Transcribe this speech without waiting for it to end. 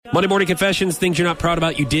Monday Morning Confessions, things you're not proud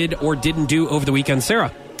about you did or didn't do over the weekend.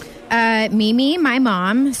 Sarah. Mimi, my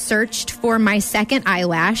mom, searched for my second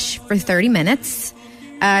eyelash for 30 minutes.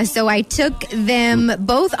 So I took them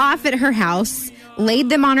both off at her house, laid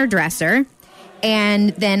them on her dresser, and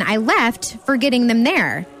then I left, forgetting them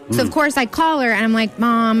there. So, of course, I call her, and I'm like,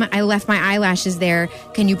 Mom, I left my eyelashes there.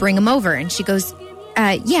 Can you bring them over? And she goes,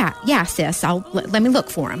 yeah, sis. Let me look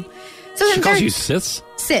for them. So she calls you sis?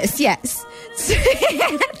 Sis, yes.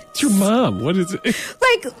 It's your mom. What is it?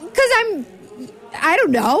 Like, because I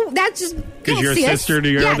don't know. That's just because you're a sister to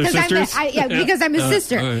your other sisters. Because I'm a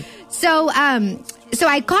sister. Right. So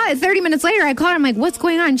I call 30 minutes later. I call her. I'm like, "What's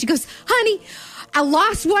going on?" And she goes, "Honey, I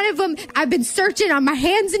lost one of them. I've been searching on my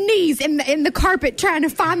hands and knees in the carpet trying to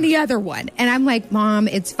find the other one." And I'm like, "Mom,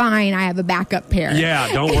 it's fine. I have a backup pair."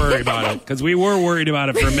 Yeah, don't worry about it, because we were worried about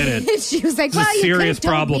it for a minute. She was like, "Well, you could have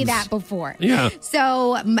told me that before." Yeah.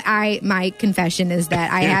 So my confession is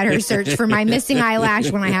that I had her search for my missing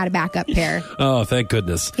eyelash when I had a backup pair. Oh, thank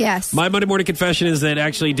goodness. Yes. My Monday morning confession is that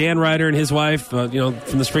actually Dan Ryder and his wife, from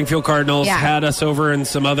the Springfield Cardinals, had us over and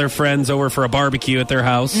some other friends over for a barbecue at their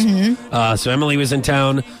house. Mm-hmm. So Emily was in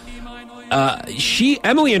town.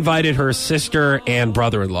 Emily invited her sister and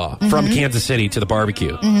brother-in-law from Kansas City to the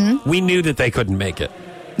barbecue. Mm-hmm. We knew that they couldn't make it.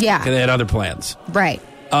 Yeah. They had other plans. Right.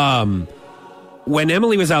 When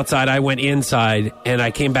Emily was outside, I went inside, and I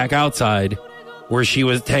came back outside where she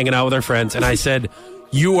was hanging out with her friends, and I said,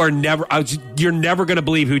 you're never going to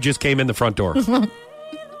believe who just came in the front door.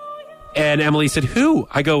 And Emily said, who?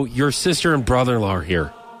 I go, your sister and brother-in-law are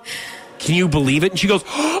here. Can you believe it? And she goes,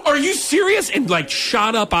 are you serious? And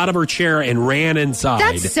shot up out of her chair and ran inside.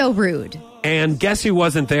 That's so rude. And guess who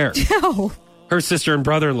wasn't there? No. Her sister and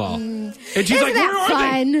brother-in-law. And she's like, where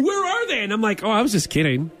are they? Where are they? And I'm like, I was just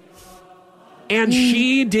kidding. And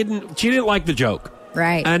she didn't like the joke.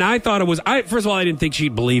 Right. And I thought it was, first of all, I didn't think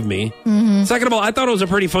she'd believe me. Mm-hmm. Second of all, I thought it was a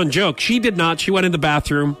pretty fun joke. She did not. She went in the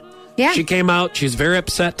bathroom. Yeah. She came out. She's very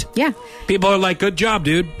upset. Yeah. People are like, good job,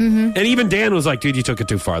 dude. Mm-hmm. And even Dan was like, dude, you took it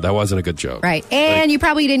too far. That wasn't a good joke. Right. And you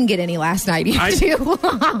probably didn't get any last night too.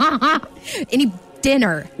 Any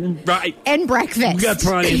dinner. Right. And breakfast. We got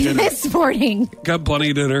plenty of dinner. This morning. Got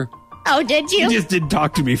plenty of dinner. Oh, did you? You just didn't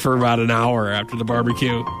talk to me for about an hour after the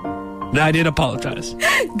barbecue. And I did apologize.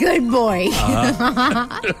 Good boy.